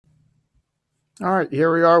All right,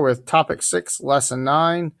 here we are with topic 6, lesson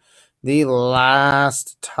 9. The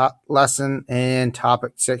last lesson in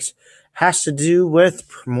topic 6 has to do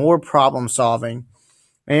with more problem solving.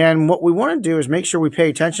 And what we want to do is make sure we pay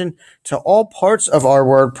attention to all parts of our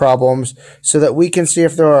word problems so that we can see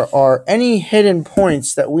if there are any hidden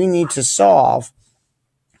points that we need to solve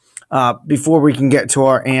before we can get to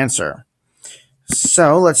our answer.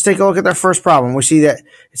 So let's take a look at our first problem. We see that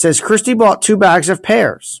it says Christy bought 2 bags of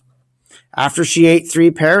pears. After she ate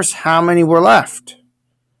 3 pears, how many were left?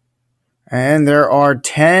 And there are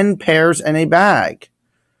 10 pears in a bag.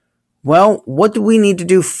 Well, what do we need to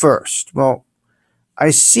do first? Well,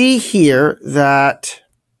 I see here that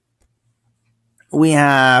we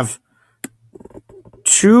have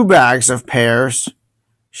 2 bags of pears.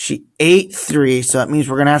 She ate 3, so that means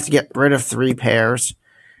we're going to have to get rid of 3 pears.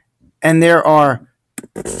 And there are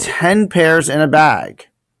 10 pears in a bag.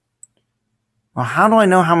 Well, how do I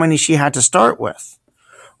know how many she had to start with?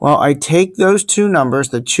 Well, I take those 2 numbers,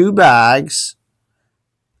 the 2 bags,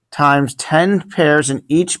 times 10 pears in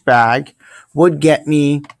each bag would get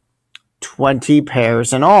me 20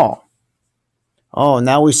 pears in all. Oh,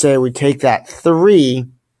 now we say we take that 3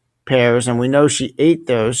 pears, and we know she ate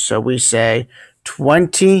those, so we say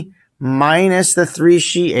 20 minus the 3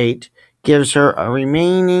 she ate gives her a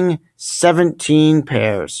remaining 17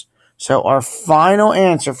 pears. So our final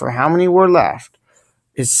answer for how many were left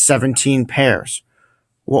is 17 pears.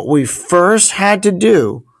 What we first had to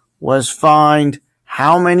do was find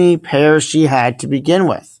how many pears she had to begin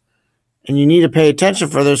with. And you need to pay attention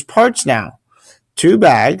for those parts now. 2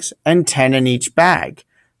 bags and 10 in each bag.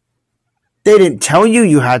 They didn't tell you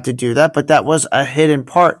you had to do that, but that was a hidden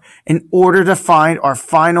part. In order to find our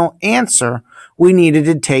final answer, we needed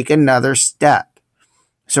to take another step.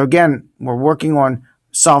 So again, we're working on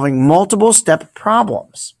solving multiple step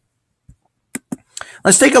problems.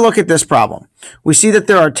 Let's take a look at this problem. We see that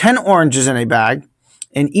there are 10 oranges in a bag,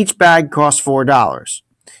 and each bag costs $4.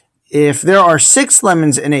 If there are 6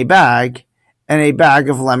 lemons in a bag, and a bag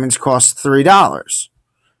of lemons costs $3.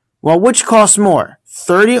 Well, which costs more,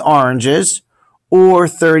 30 oranges or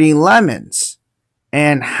 30 lemons?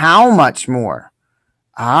 And how much more?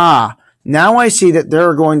 Now I see that there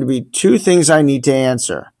are going to be 2 things I need to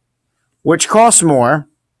answer. Which costs more,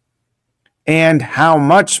 and how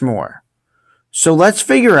much more? So let's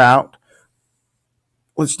figure out,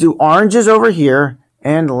 let's do oranges over here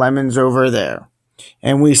and lemons over there.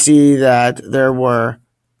 And we see that there were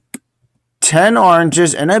 10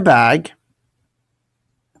 oranges in a bag,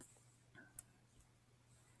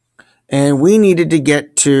 and we needed to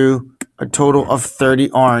get to a total of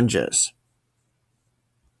 30 oranges.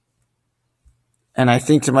 And I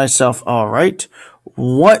think to myself, all right,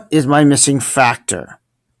 what is my missing factor?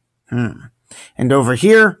 And over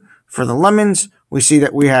here, for the lemons, we see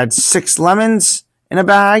that we had 6 lemons in a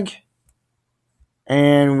bag,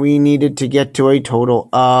 and we needed to get to a total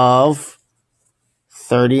of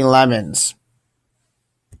 30 lemons.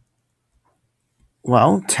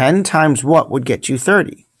 Well, 10 times what would get you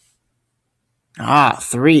 30?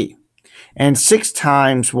 3. And 6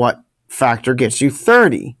 times what factor gets you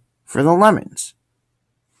 30 for the lemons?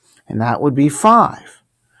 And that would be 5.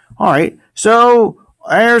 All right, so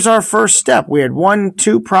there's our first step. We had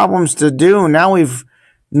 2 problems to do, and now we've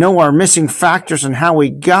know our missing factors and how we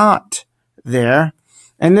got there.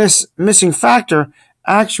 And this missing factor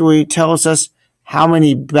actually tells us how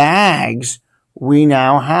many bags we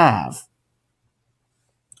now have.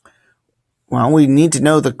 Well, we need to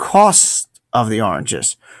know the cost of the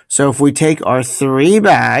oranges. So if we take our 3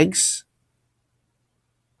 bags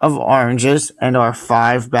of oranges and our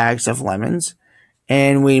 5 bags of lemons,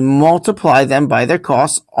 and we multiply them by their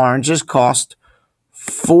cost, oranges cost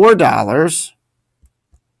 $4,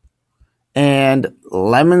 and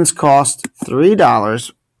lemons cost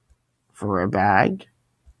 $3 for a bag.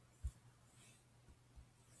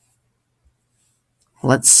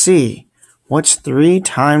 Let's see. What's 3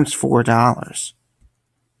 times $4?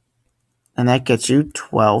 And that gets you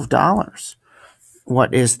 $12.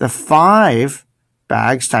 What is the 5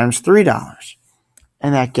 bags times $3?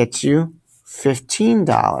 And that gets you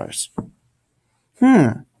 $15.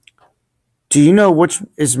 Do you know which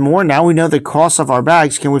is more? Now we know the cost of our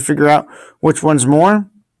bags. Can we figure out which one's more?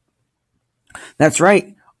 That's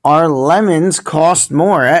right. Our lemons cost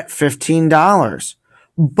more at $15.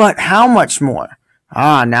 But how much more?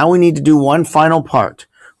 Now we need to do one final part.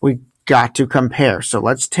 We got to compare. So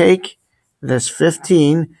let's take this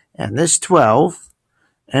 15 and this 12,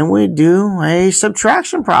 and we do a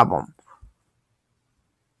subtraction problem.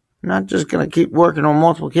 I'm not just going to keep working on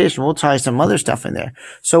multiplication. We'll tie some other stuff in there.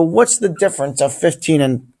 So what's the difference of 15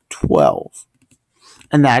 and 12?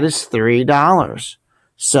 and that is $3.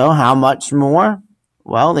 So how much more?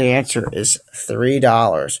 Well, the answer is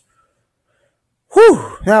 $3.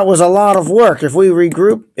 Whew, that was a lot of work. If we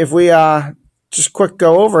regroup, if we just quick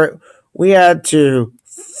go over it, we had to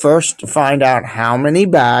first find out how many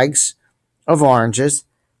bags of oranges,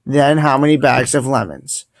 then how many bags of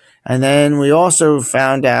lemons. And then we also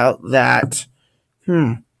found out that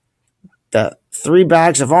the 3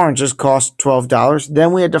 bags of oranges cost $12.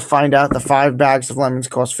 Then we had to find out the 5 bags of lemons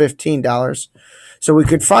cost $15. So we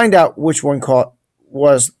could find out which one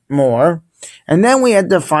was more. And then we had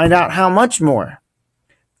to find out how much more.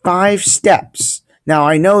 5 steps. Now,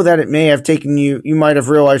 I know that it may have taken you might have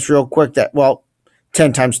realized real quick that, well,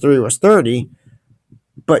 10 times 3 was 30.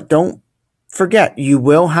 But don't forget, you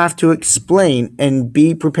will have to explain and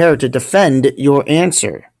be prepared to defend your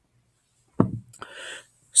answer.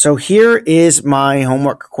 So here is my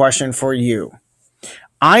homework question for you.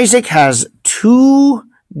 Isaac has 2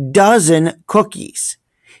 dozen cookies.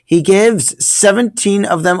 He gives 17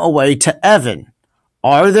 of them away to Evan.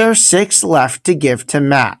 Are there 6 left to give to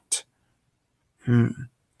Matt?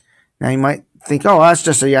 Now you might think, oh, that's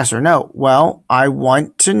just a yes or no. Well, I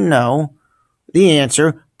want to know the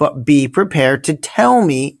answer, but be prepared to tell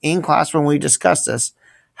me in class when we discuss this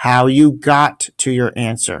how you got to your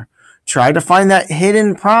answer. Try to find that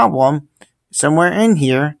hidden problem somewhere in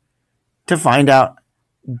here to find out,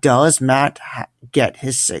 does Matt get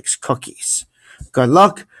his 6 cookies? Good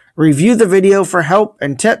luck. Review the video for help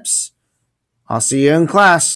and tips. I'll see you in class.